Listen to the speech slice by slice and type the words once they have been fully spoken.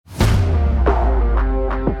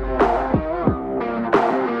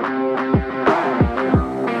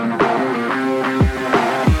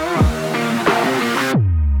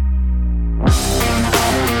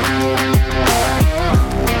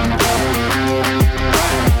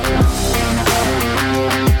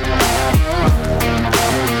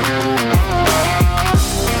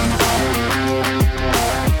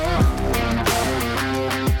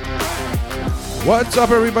What's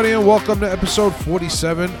up, everybody, and welcome to episode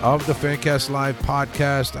 47 of the Fancast Live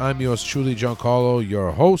podcast. I'm yours truly, Giancarlo,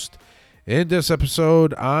 your host. In this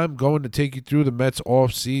episode, I'm going to take you through the Mets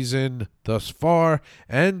offseason thus far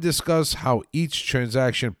and discuss how each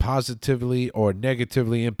transaction positively or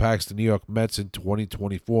negatively impacts the New York Mets in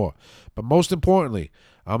 2024. But most importantly,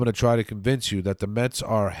 I'm going to try to convince you that the Mets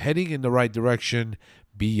are heading in the right direction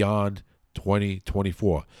beyond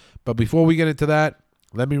 2024. But before we get into that,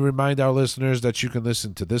 let me remind our listeners that you can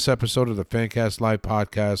listen to this episode of the Fancast Live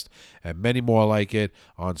podcast and many more like it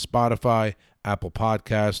on Spotify, Apple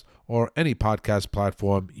Podcasts, or any podcast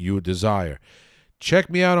platform you desire. Check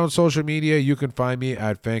me out on social media. You can find me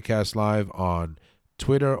at Fancast Live on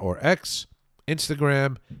Twitter or X,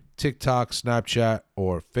 Instagram, TikTok, Snapchat,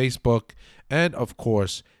 or Facebook. And of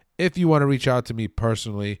course, if you want to reach out to me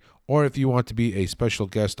personally or if you want to be a special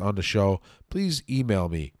guest on the show, please email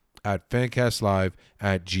me at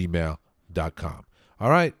fancastlive@gmail.com. All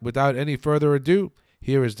right, without any further ado,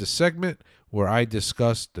 here is the segment where I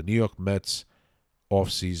discuss the New York Mets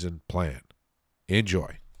offseason plan.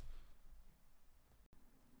 Enjoy.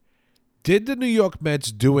 Did the New York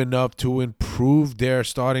Mets do enough to improve their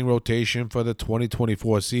starting rotation for the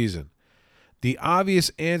 2024 season? The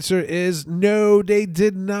obvious answer is no, they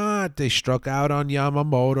did not. They struck out on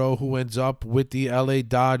Yamamoto, who ends up with the LA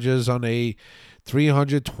Dodgers on a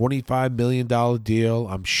 $325 million deal.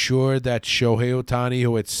 I'm sure that Shohei Ohtani,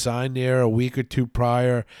 who had signed there a week or two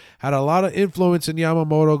prior, had a lot of influence in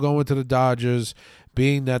Yamamoto going to the Dodgers,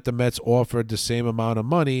 being that the Mets offered the same amount of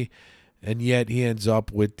money, and yet he ends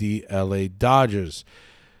up with the LA Dodgers.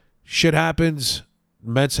 Shit happens.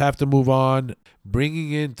 Mets have to move on.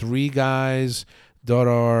 Bringing in three guys that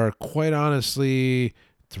are, quite honestly,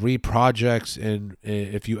 three projects, and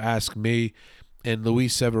if you ask me, and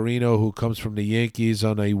Luis Severino, who comes from the Yankees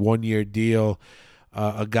on a one-year deal,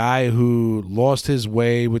 a guy who lost his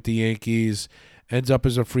way with the Yankees, ends up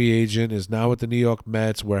as a free agent, is now with the New York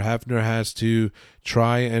Mets, where Hefner has to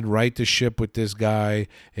try and right the ship with this guy,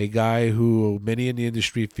 a guy who many in the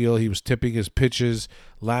industry feel he was tipping his pitches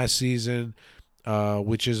last season,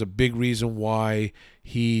 which is a big reason why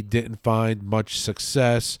he didn't find much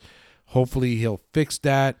success. Hopefully he'll fix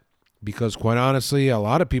that, because quite honestly, a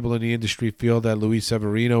lot of people in the industry feel that Luis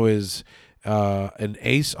Severino is an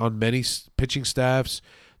ace on many pitching staffs.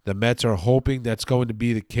 The Mets are hoping that's going to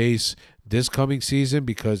be the case this coming season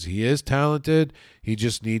because he is talented. He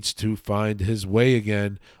just needs to find his way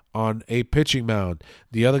again on a pitching mound.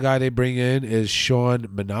 The other guy they bring in is Sean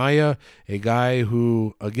Manaea, a guy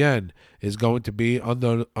who, again, is going to be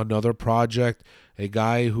under another project, a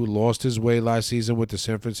guy who lost his way last season with the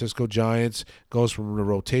San Francisco Giants, goes from the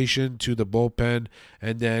rotation to the bullpen,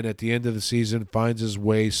 and then at the end of the season finds his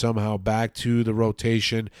way somehow back to the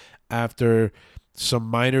rotation after some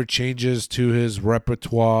minor changes to his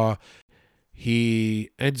repertoire. He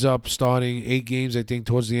ends up starting 8 games, I think,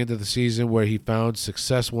 towards the end of the season, where he found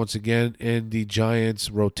success once again in the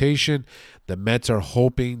Giants' rotation. The Mets are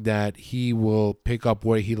hoping that he will pick up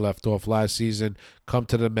where he left off last season, come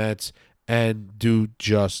to the Mets, and do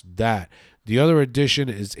just that. The other addition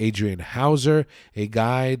is Adrian Hauser, a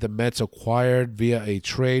guy the Mets acquired via a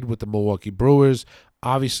trade with the Milwaukee Brewers.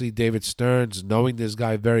 Obviously, David Stearns, knowing this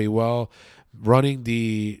guy very well, running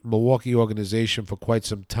the Milwaukee organization for quite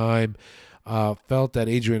some time, felt that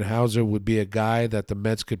Adrian Hauser would be a guy that the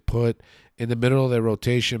Mets could put in the middle of their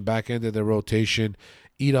rotation, back end of their rotation,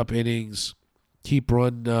 eat up innings, keep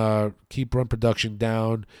run production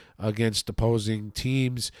down against opposing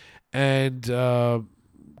teams, and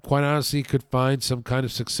quite honestly could find some kind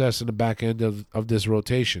of success in the back end of this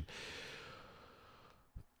rotation.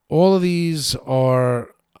 All of these are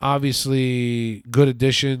obviously good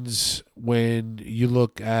additions when you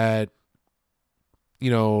look at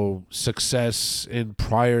success in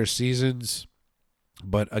prior seasons.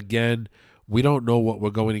 But again, we don't know what we're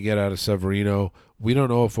going to get out of Severino. We don't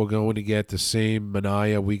know if we're going to get the same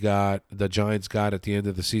Manaea the Giants got at the end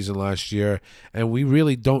of the season last year. And we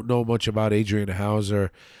really don't know much about Adrian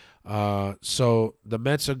Hauser. So the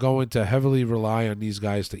Mets are going to heavily rely on these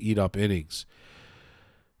guys to eat up innings.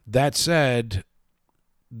 That said,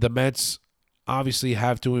 the Mets obviously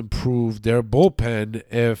have to improve their bullpen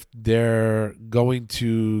if they're going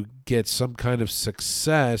to get some kind of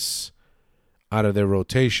success out of their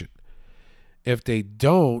rotation. If they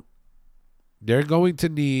don't, they're going to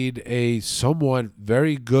need a somewhat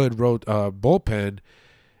very good bullpen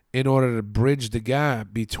in order to bridge the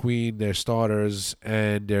gap between their starters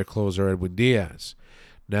and their closer, Edwin Diaz.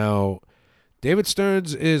 Now, David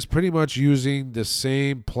Stearns is pretty much using the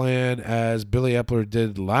same plan as Billy Epler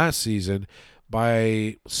did last season,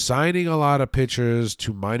 by signing a lot of pitchers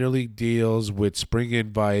to minor league deals with spring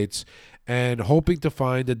invites and hoping to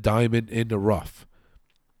find a diamond in the rough.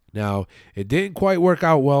 Now, it didn't quite work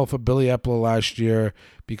out well for Billy Epler last year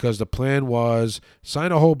because the plan was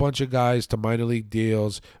sign a whole bunch of guys to minor league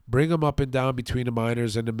deals, bring them up and down between the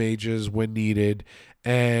minors and the majors when needed,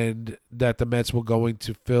 and that the Mets were going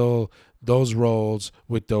to fill those roles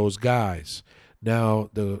with those guys. Now,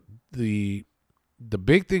 the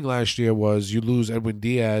big thing last year was you lose Edwin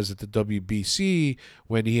Diaz at the WBC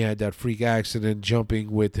when he had that freak accident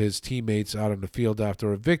jumping with his teammates out on the field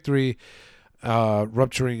after a victory.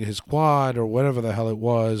 Rupturing his quad or whatever the hell it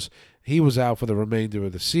was. He was out for the remainder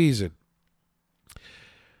of the season.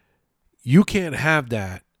 You can't have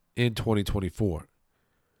that in 2024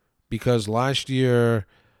 because last year,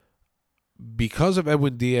 because of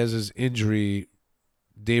Edwin Diaz's injury,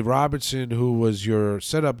 Dave Robertson, who was your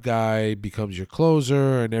setup guy, becomes your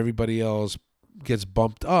closer, and everybody else gets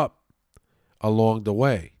bumped up along the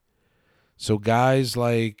way. So guys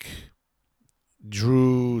like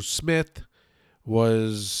Drew Smith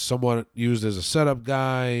was somewhat used as a setup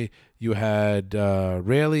guy. You had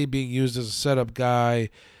Raley being used as a setup guy.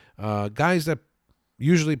 Guys that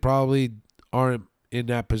usually probably aren't in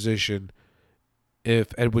that position if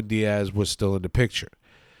Edwin Diaz was still in the picture.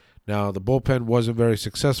 Now, the bullpen wasn't very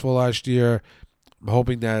successful last year. I'm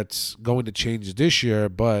hoping that's going to change this year.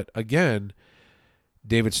 But again,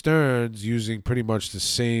 David Stearns using pretty much the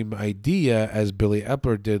same idea as Billy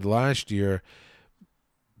Epler did last year.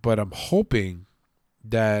 But I'm hoping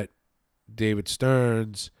that David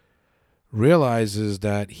Stearns realizes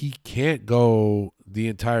that he can't go the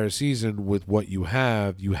entire season with what you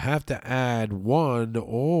have. You have to add one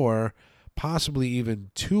or possibly even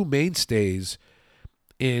two mainstays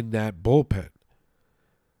in that bullpen.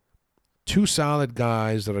 Two solid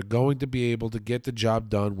guys that are going to be able to get the job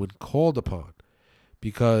done when called upon.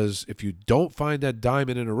 Because if you don't find that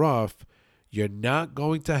diamond in the rough, you're not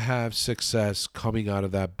going to have success coming out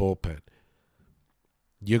of that bullpen.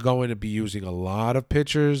 You're going to be using a lot of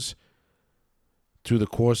pitchers through the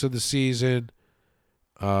course of the season.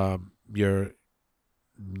 You're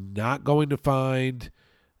not going to find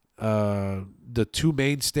the two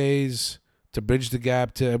mainstays to bridge the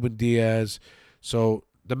gap to Edwin Diaz. So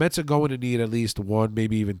the Mets are going to need at least one,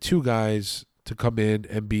 maybe even two guys to come in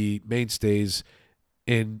and be mainstays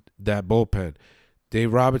in that bullpen.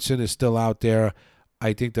 Dave Robertson is still out there.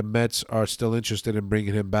 I think the Mets are still interested in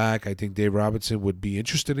bringing him back. I think Dave Robertson would be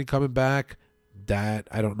interested in coming back. That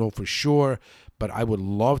I don't know for sure, but I would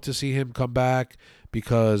love to see him come back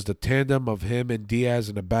because the tandem of him and Diaz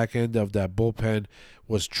in the back end of that bullpen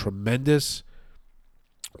was tremendous,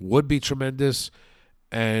 would be tremendous,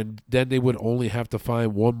 and then they would only have to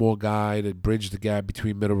find one more guy to bridge the gap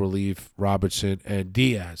between middle relief, Robertson, and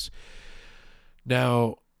Diaz.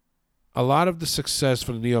 Now, a lot of the success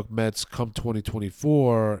for the New York Mets come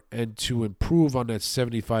 2024 and to improve on that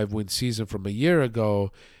 75-win season from a year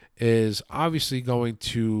ago is obviously going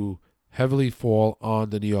to heavily fall on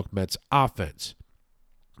the New York Mets offense.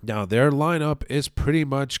 Now, their lineup is pretty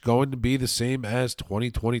much going to be the same as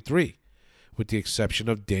 2023, with the exception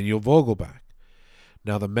of Daniel Vogelbach.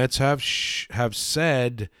 Now, the Mets have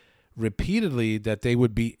said repeatedly that they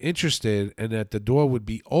would be interested and that the door would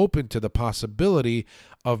be open to the possibility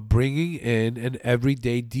of bringing in an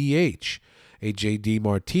everyday DH, a J.D.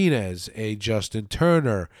 Martinez, a Justin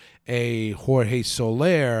Turner, a Jorge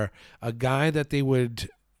Soler, a guy that they would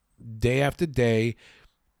day after day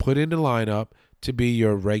put in the lineup to be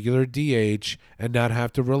your regular DH and not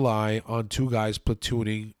have to rely on two guys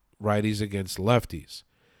platooning righties against lefties.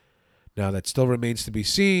 Now, that still remains to be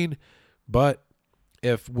seen, but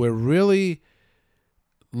if we're really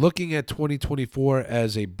looking at 2024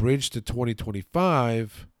 as a bridge to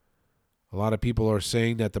 2025, a lot of people are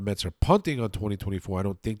saying that the Mets are punting on 2024. I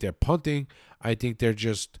don't think they're punting. I think they're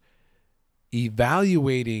just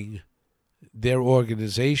evaluating their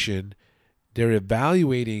organization. They're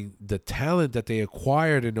evaluating the talent that they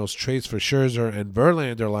acquired in those trades for Scherzer and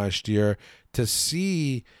Verlander last year to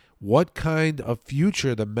see what kind of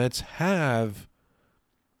future the Mets have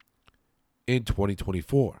in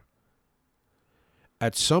 2024.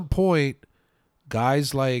 At some point,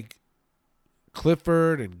 guys like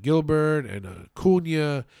Clifford and Gilbert and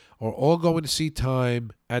Acuna are all going to see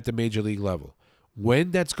time at the major league level.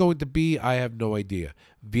 When that's going to be, I have no idea.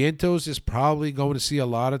 Vientos is probably going to see a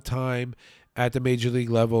lot of time at the major league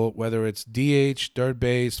level, whether it's DH, third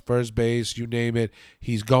base, first base, you name it.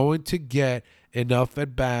 He's going to get enough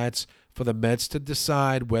at-bats for the Mets to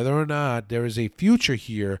decide whether or not there is a future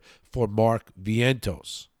here for Mark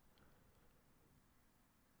Vientos.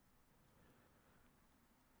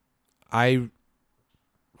 I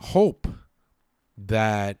hope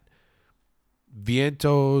that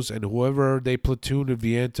Vientos and whoever they platoon with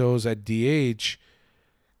Vientos at DH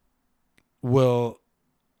will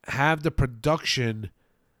have the production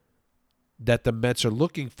that the Mets are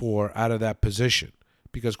looking for out of that position.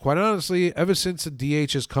 Because quite honestly, ever since the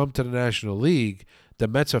DH has come to the National League, the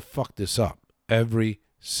Mets have fucked this up every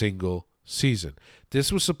single season.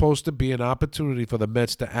 This was supposed to be an opportunity for the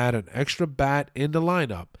Mets to add an extra bat in the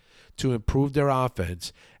lineup to improve their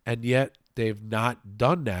offense, and yet they've not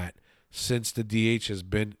done that since the DH has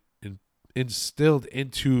been instilled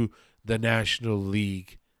into the National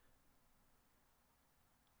League.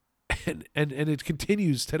 And it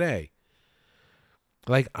continues today.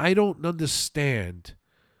 Like, I don't understand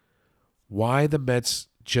why the Mets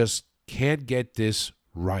just can't get this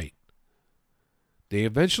right. They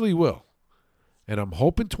eventually will. And I'm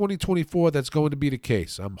hoping 2024 that's going to be the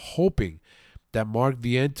case. I'm hoping that Mark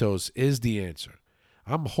Vientos is the answer.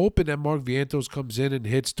 I'm hoping that Mark Vientos comes in and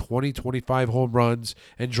hits 20, 25 home runs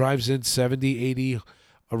and drives in 70, 80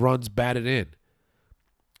 runs batted in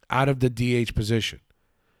out of the DH position.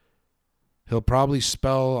 He'll probably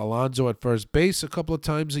spell Alonso at first base a couple of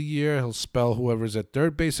times a year. He'll spell whoever's at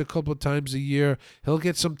third base a couple of times a year. He'll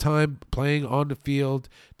get some time playing on the field.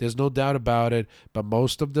 There's no doubt about it. But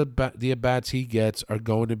most of the at-bats he gets are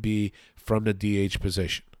going to be from the DH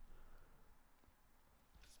position.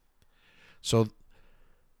 So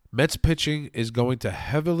Mets pitching is going to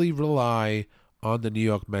heavily rely on the New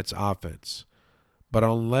York Mets offense. But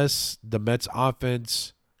unless the Mets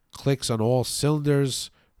offense clicks on all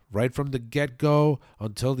cylinders right from the get-go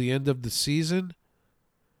until the end of the season,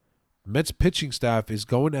 Mets pitching staff is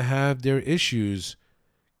going to have their issues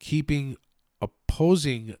keeping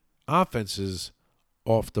opposing offenses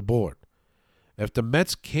off the board. If the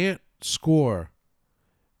Mets can't score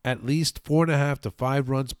at least 4.5 to 5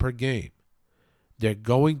 runs per game, they're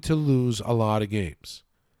going to lose a lot of games.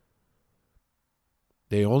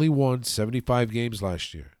 They only won 75 games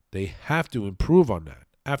last year. They have to improve on that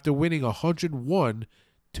after winning 101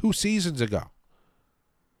 2 seasons ago.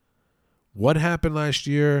 What happened last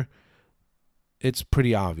year? It's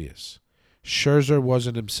pretty obvious. Scherzer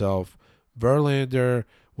wasn't himself. Verlander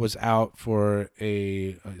was out for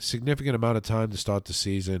a significant amount of time to start the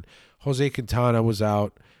season. Jose Quintana was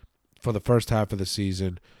out for the first half of the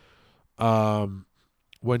season. When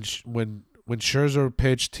Scherzer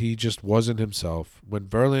pitched, he just wasn't himself. When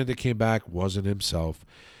Verlander came back, wasn't himself.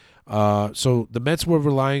 So the Mets were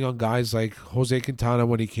relying on guys like Jose Quintana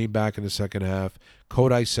when he came back in the second half.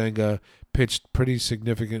 Kodai Senga pitched pretty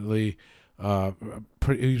significantly. He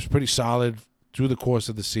was pretty solid through the course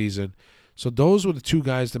of the season. So those were the two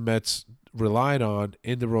guys the Mets relied on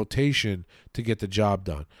in the rotation to get the job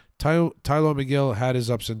done. Tyler McGill had his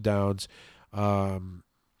ups and downs.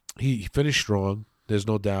 He finished strong, there's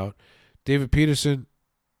no doubt. David Peterson,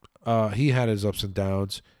 he had his ups and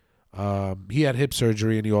downs. He had hip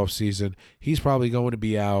surgery in the offseason. He's probably going to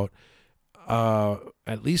be out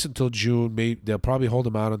at least until June. Maybe they'll probably hold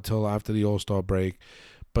him out until after the All-Star break.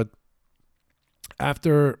 But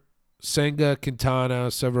after Senga,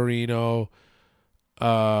 Quintana, Severino,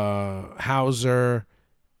 Hauser,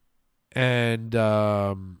 and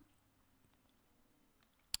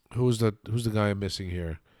who's the guy I'm missing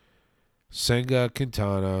here? Senga,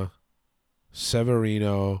 Quintana,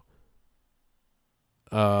 Severino,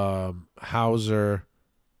 Hauser,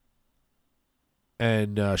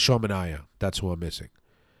 and Shomanaya. That's who I'm missing.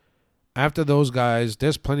 After those guys,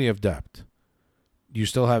 there's plenty of depth. You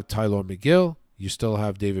still have Tyler McGill. You still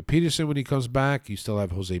have David Peterson when he comes back. You still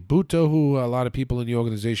have Jose Butto, who a lot of people in the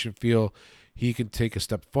organization feel he can take a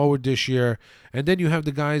step forward this year. And then you have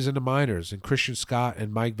the guys in the minors, and Christian Scott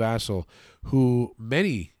and Mike Vassell, who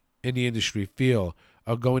many in the industry feel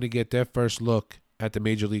are going to get their first look at the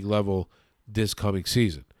major league level this coming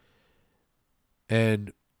season.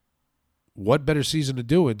 And what better season to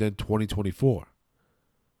do it than 2024?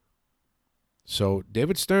 So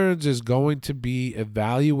David Stearns is going to be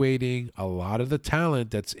evaluating a lot of the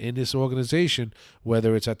talent that's in this organization,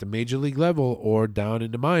 whether it's at the major league level or down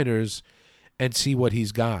in the minors, and see what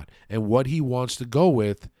he's got and what he wants to go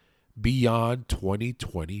with beyond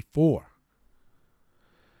 2024.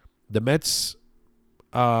 The Mets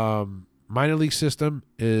minor league system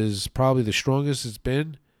is probably the strongest it's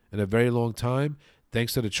been in a very long time,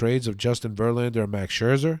 thanks to the trades of Justin Verlander and Max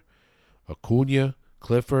Scherzer, Acuna,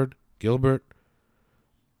 Clifford, Gilbert,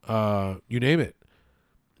 you name it.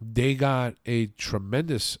 They got a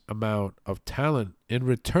tremendous amount of talent in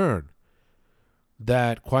return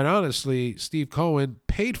that, quite honestly, Steve Cohen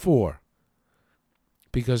paid for,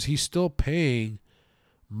 because he's still paying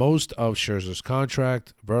most of Scherzer's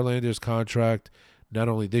contract, Verlander's contract. not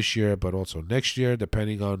only this year but also next year,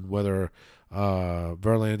 depending on whether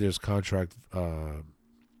Verlander's contract,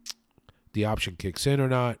 the option kicks in or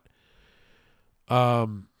not.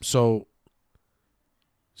 So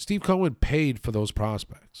Steve Cohen paid for those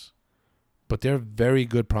prospects, but they're very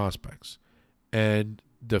good prospects. And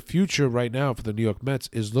the future right now for the New York Mets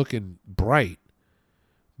is looking bright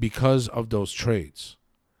because of those trades.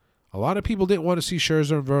 A lot of people didn't want to see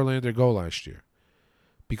Scherzer and Verlander go last year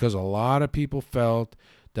because a lot of people felt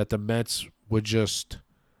that the Mets were just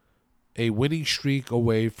a winning streak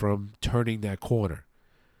away from turning that corner.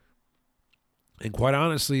 And quite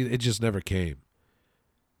honestly, it just never came.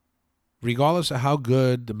 Regardless of how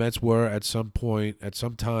good the Mets were at some point, at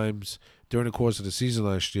some times during the course of the season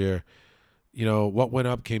last year, what went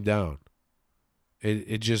up came down.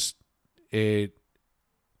 It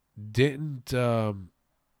didn't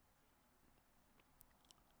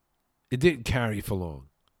it didn't carry for long.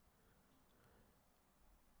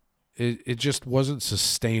 It just wasn't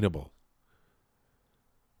sustainable.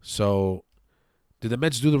 So, did the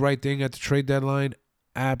Mets do the right thing at the trade deadline?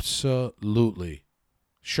 Absolutely.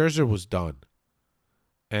 Scherzer was done.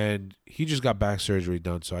 And he just got back surgery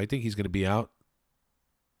done, so I think he's going to be out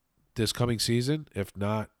this coming season, if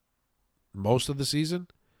not most of the season.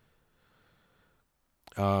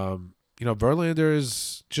 Verlander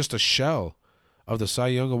is just a shell of the Cy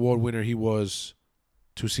Young Award winner he was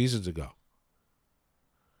 2 seasons ago.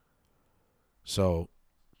 So,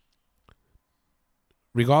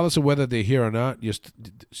 regardless of whether they're here or not,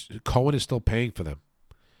 Cohen is still paying for them.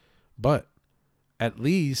 But at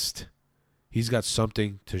least he's got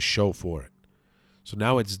something to show for it. So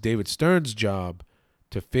now it's David Stern's job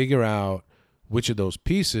to figure out which of those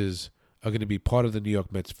pieces are going to be part of the New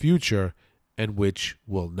York Mets' future and which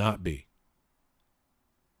will not be.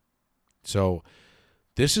 So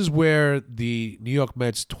this is where the New York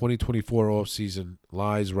Mets 2024 offseason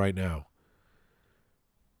lies right now.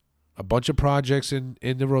 A bunch of projects in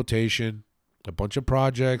the rotation, a bunch of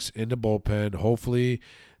projects in the bullpen. Hopefully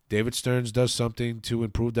David Stearns does something to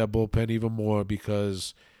improve that bullpen even more,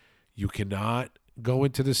 because you cannot go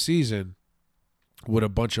into the season with a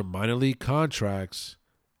bunch of minor league contracts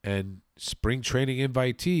and spring training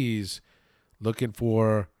invitees looking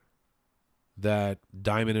for that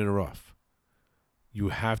diamond in the rough. You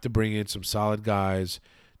have to bring in some solid guys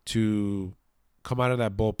to come out of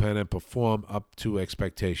that bullpen and perform up to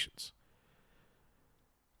expectations.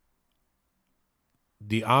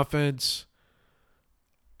 The offense,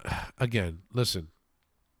 again, listen,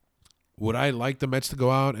 would I like the Mets to go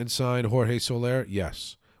out and sign Jorge Soler?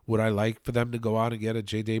 Yes. Would I like for them to go out and get a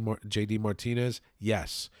J.D. Martinez?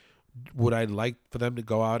 Yes. Would I like for them to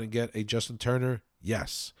go out and get a Justin Turner?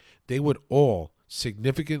 Yes. They would all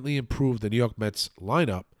significantly improve the New York Mets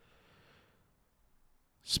lineup,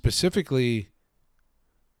 specifically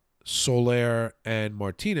Soler and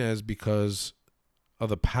Martinez, because of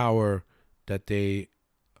the power that they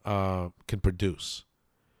can produce.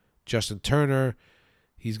 Justin Turner,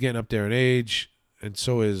 he's getting up there in age, and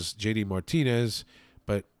so is J.D. Martinez,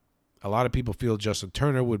 but a lot of people feel Justin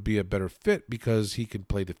Turner would be a better fit because he can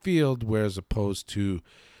play the field, whereas opposed to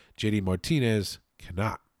J.D. Martinez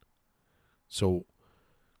cannot. So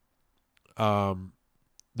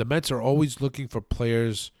the Mets are always looking for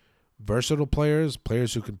players, versatile players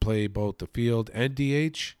who can play both the field and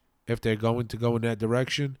DH if they're going to go in that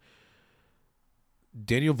direction.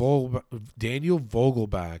 Daniel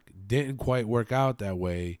Vogelback didn't quite work out that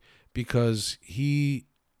way because he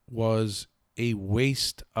was a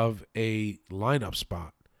waste of a lineup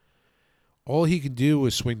spot. All he can do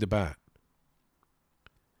is swing the bat.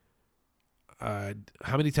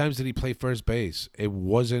 How many times did he play first base? It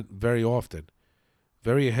wasn't very often.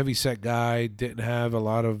 Very heavy set guy, didn't have a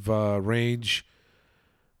lot of range,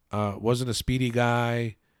 wasn't a speedy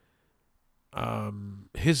guy.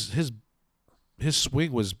 His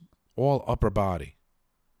swing was all upper body.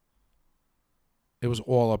 It was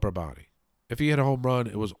all upper body. If he hit a home run,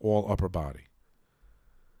 it was all upper body.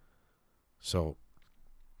 So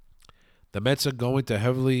the Mets are going to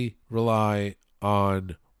heavily rely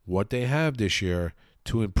on what they have this year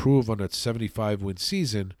to improve on that 75-win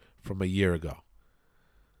season from a year ago.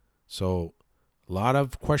 So a lot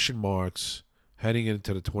of question marks heading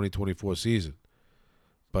into the 2024 season.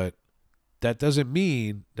 But that doesn't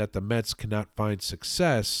mean that the Mets cannot find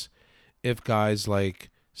success if guys like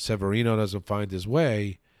Severino doesn't find his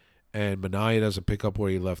way and Minaya doesn't pick up where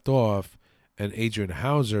he left off and Adrian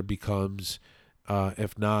Hauser becomes,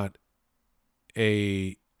 if not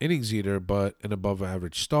a innings eater, but an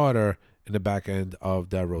above-average starter in the back end of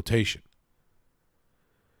that rotation.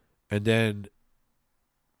 And then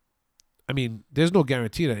I mean, there's no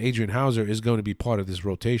guarantee that Adrian Hauser is going to be part of this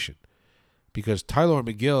rotation because Tyler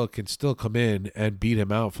McGill can still come in and beat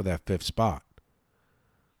him out for that 5th spot.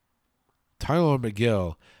 Tyler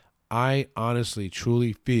McGill, I honestly,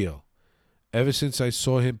 truly feel, ever since I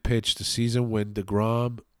saw him pitch the season when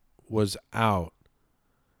DeGrom was out,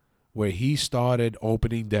 where he started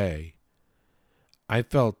opening day, I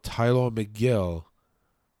felt Tyler McGill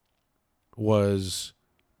was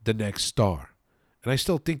the next star. And I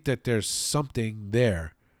still think that there's something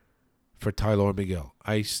there for Tyler McGill.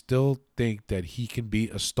 I still think that he can be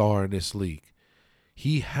a star in this league.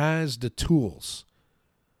 He has the tools.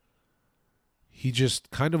 He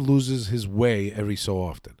just kind of loses his way every so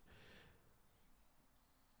often.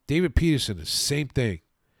 David Peterson, the same thing.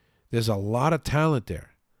 There's a lot of talent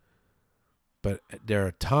there. But there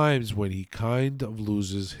are times when he kind of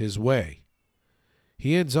loses his way.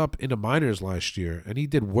 He ends up in the minors last year, and he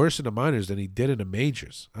did worse in the minors than he did in the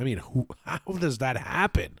majors. I mean, how does that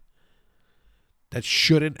happen? That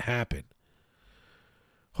shouldn't happen.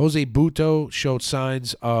 Jose Butto showed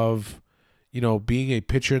signs of, being a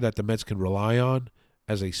pitcher that the Mets can rely on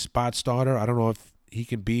as a spot starter. I don't know if he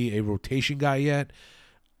can be a rotation guy yet.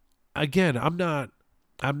 Again, I'm not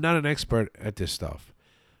an expert at this stuff,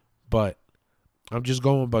 but I'm just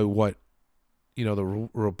going by what, the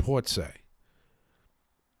reports say.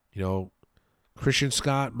 Christian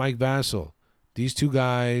Scott, Mike Vassell, these two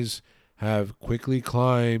guys have quickly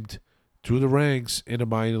climbed through the ranks in the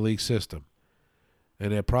minor league system.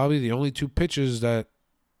 And they're probably the only two pitchers that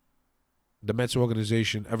the Mets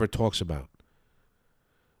organization ever talks about.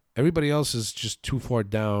 Everybody else is just too far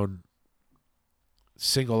down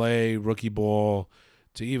single A, rookie ball,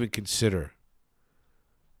 to even consider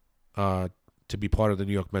to be part of the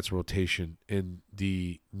New York Mets rotation in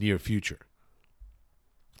the near future.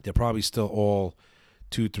 They're probably still all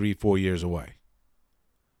 2, 3, 4 years away.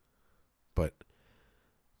 But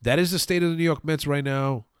that is the state of the New York Mets right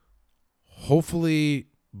now. Hopefully,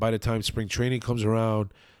 by the time spring training comes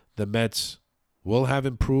around, the Mets will have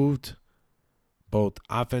improved both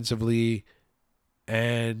offensively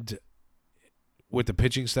and with the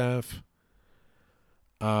pitching staff.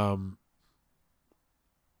 I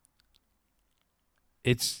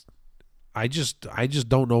just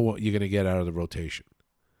don't know what you're going to get out of the rotation.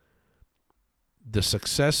 The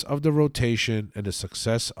success of the rotation and the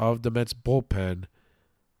success of the Mets bullpen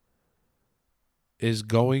is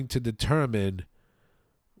going to determine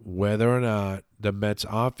whether or not the Mets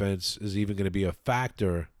offense is even going to be a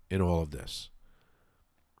factor in all of this.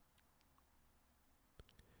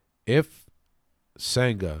 If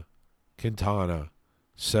Senga, Quintana,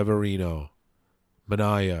 Severino,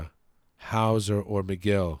 Minaya, Hauser, or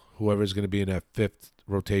McGill, whoever is going to be in that 5th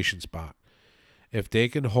rotation spot, if they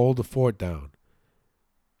can hold the fort down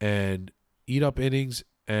and eat up innings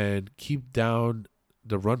and keep down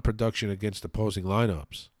the run production against opposing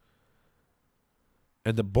lineups,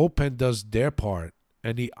 and the bullpen does their part,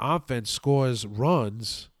 and the offense scores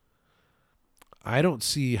runs, I don't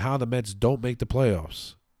see how the Mets don't make the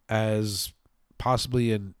playoffs as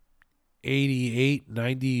possibly an 88,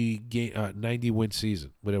 90 win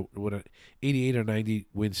season, with an 88 or 90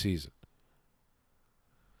 win season.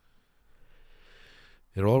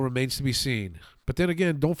 It all remains to be seen. But then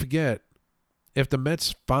again, don't forget, if the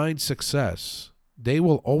Mets find success, they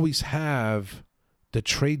will always have the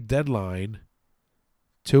trade deadline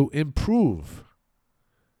to improve.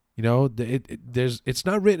 It's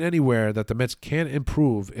not written anywhere that the Mets can't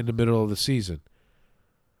improve in the middle of the season.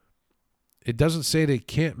 It doesn't say they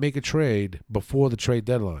can't make a trade before the trade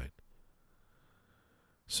deadline.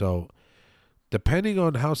 So, depending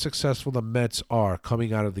on how successful the Mets are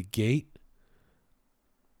coming out of the gate,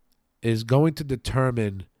 is going to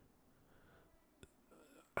determine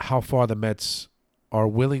how far the Mets are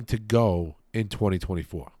willing to go in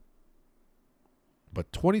 2024.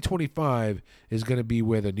 But 2025 is going to be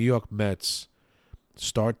where the New York Mets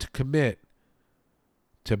start to commit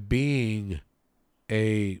to being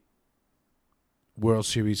a World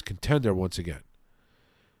Series contender once again.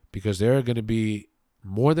 Because there are going to be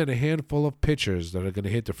more than a handful of pitchers that are going to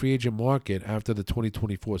hit the free agent market after the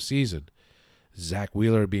 2024 season. Zach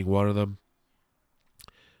Wheeler being one of them.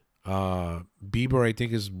 Bieber, I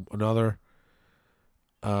think, is another.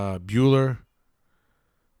 Bueller.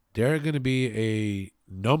 There are going to be a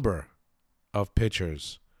number of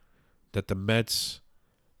pitchers that the Mets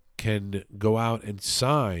can go out and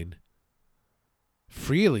sign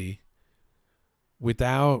freely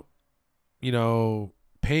without,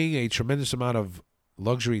 paying a tremendous amount of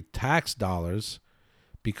luxury tax dollars,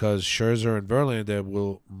 because Scherzer and Verlander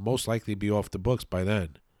will most likely be off the books by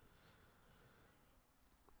then.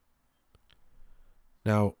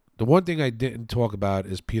 Now, the one thing I didn't talk about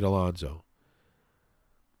is Pete Alonso.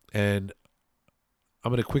 And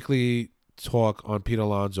I'm going to quickly talk on Pete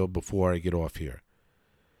Alonso before I get off here.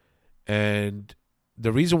 And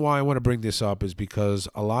the reason why I want to bring this up is because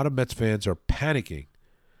a lot of Mets fans are panicking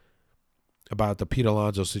about the Pete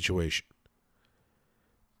Alonso situation.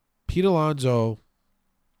 Pete Alonso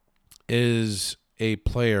is a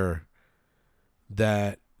player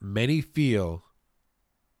that many feel,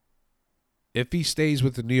 if he stays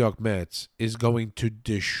with the New York Mets, is going to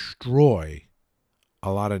destroy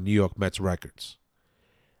a lot of New York Mets records.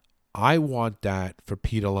 I want that for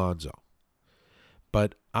Pete Alonso.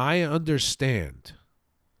 But I understand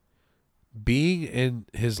being in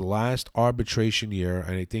his last arbitration year,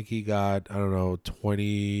 and I think he got, I don't know,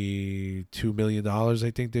 $22 million,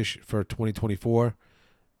 I think, for 2024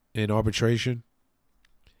 in arbitration.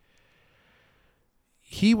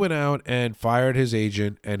 He went out and fired his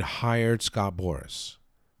agent and hired Scott Boras.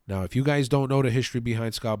 Now, if you guys don't know the history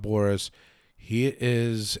behind Scott Boras, he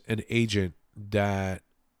is an agent that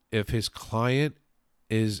if his client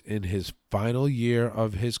is in his final year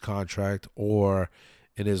of his contract or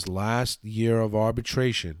in his last year of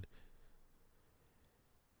arbitration,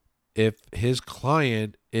 if his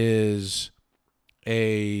client is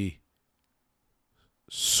a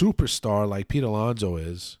superstar like Pete Alonso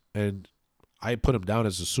is, and I put him down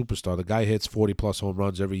as a superstar. The guy hits 40-plus home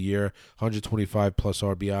runs every year, 125-plus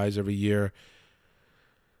RBIs every year.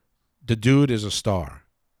 The dude is a star.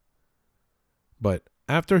 But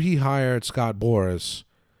after he hired Scott Boras,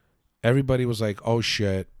 everybody was like, oh,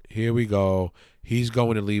 shit, here we go. He's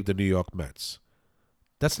going to leave the New York Mets.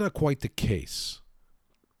 That's not quite the case.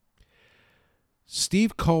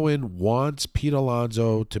 Steve Cohen wants Pete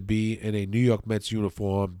Alonso to be in a New York Mets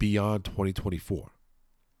uniform beyond 2024.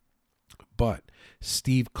 But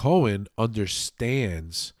Steve Cohen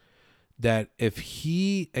understands that if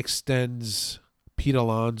he extends Pete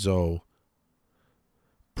Alonso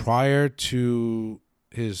prior to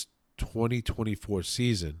his 2024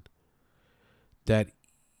 season, that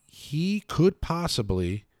he could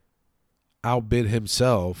possibly outbid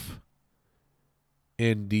himself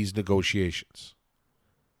in these negotiations.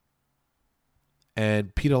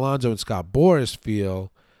 And Pete Alonso and Scott Boras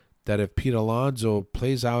feel that if Pete Alonso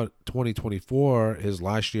plays out 2024, his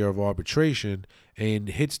last year of arbitration, and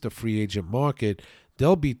hits the free agent market,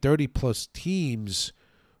 there'll be 30-plus teams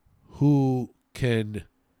who can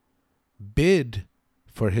bid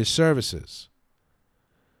for his services.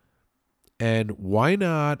 And why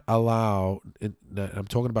not allow, I'm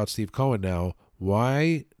talking about Steve Cohen now,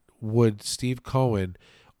 why would Steve Cohen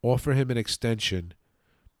offer him an extension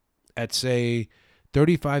at, say,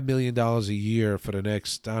 $35 million a year for the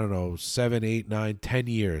next, 7, 8, 9, 10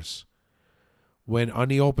 years, when on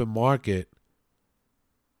the open market,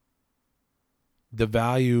 the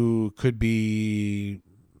value could be,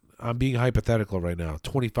 I'm being hypothetical right now,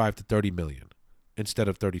 25 to 30 million instead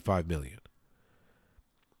of 35 million.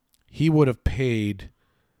 He would have paid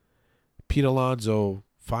Pete Alonso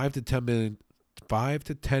 $5 to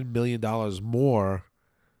 $10 million more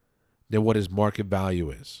than what his market value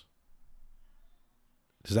is.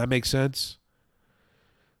 Does that make sense?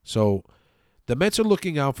 So the Mets are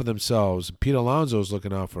looking out for themselves. Pete Alonso is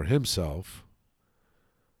looking out for himself.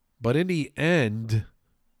 But in the end,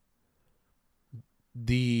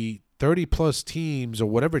 the 30-plus teams or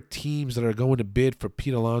whatever teams that are going to bid for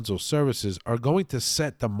Pete Alonso's services are going to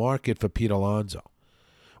set the market for Pete Alonso.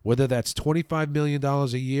 Whether that's $25 million a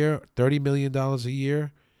year, $30 million a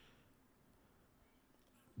year,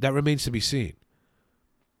 that remains to be seen.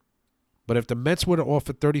 But if the Mets were to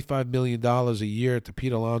offer $35 million a year to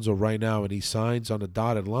Pete Alonso right now and he signs on the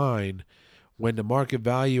dotted line, when the market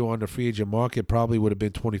value on the free agent market probably would have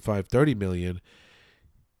been $25, $30 million,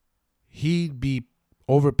 he'd be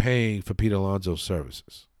overpaying for Pete Alonso's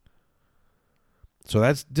services. So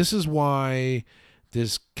this is why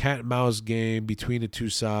this cat and mouse game between the two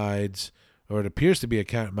sides, or it appears to be a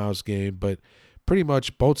cat and mouse game, but pretty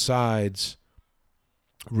much both sides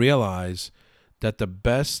realize that the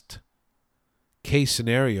best case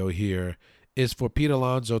scenario here is for Pete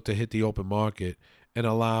Alonso to hit the open market and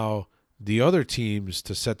allow the other teams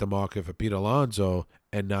to set the market for Pete Alonso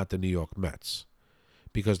and not the New York Mets.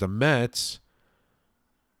 Because the Mets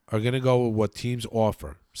are going to go with what teams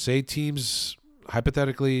offer. Say teams,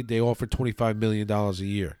 hypothetically, they offer $25 million a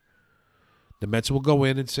year. The Mets will go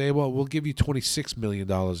in and say, well, we'll give you $26 million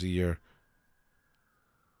a year.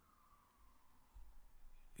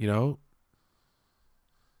 You know?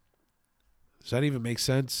 Does that even make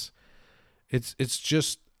sense? It's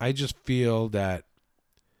just, I just feel that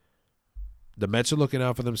the Mets are looking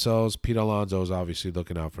out for themselves. Pete Alonso is obviously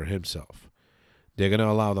looking out for himself. They're going to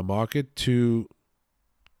allow the market to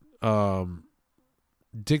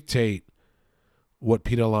dictate what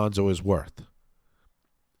Pete Alonso is worth.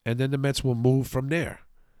 And then the Mets will move from there.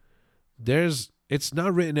 It's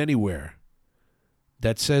not written anywhere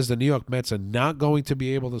that says the New York Mets are not going to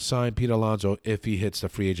be able to sign Pete Alonso if he hits the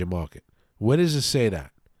free agent market. Where does it say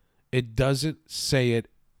that? It doesn't say it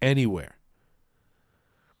anywhere.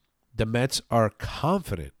 The Mets are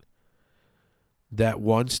confident that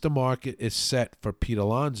once the market is set for Pete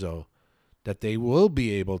Alonso, that they will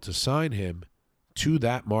be able to sign him to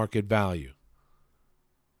that market value.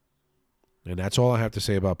 And that's all I have to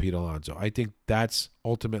say about Pete Alonso. I think that's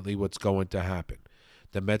ultimately what's going to happen.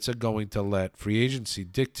 The Mets are going to let free agency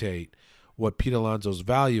dictate what Pete Alonso's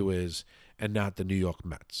value is and not the New York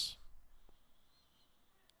Mets.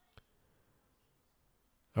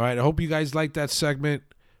 All right, I hope you guys liked that segment.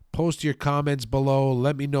 Post your comments below.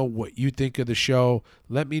 Let me know what you think of the show.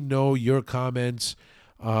 Let me know your comments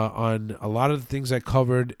on a lot of the things I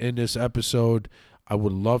covered in this episode. I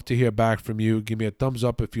would love to hear back from you. Give me a thumbs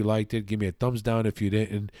up if you liked it. Give me a thumbs down if you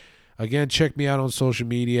didn't. Again, check me out on social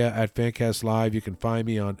media at Fancast Live. You can find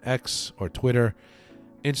me on X or Twitter,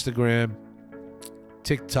 Instagram,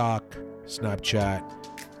 TikTok, Snapchat,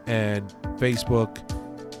 and Facebook.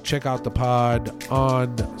 Check out the pod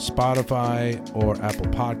on Spotify or Apple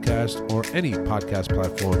Podcast or any podcast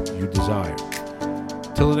platform you desire.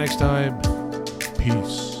 Till the next time,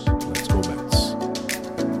 peace.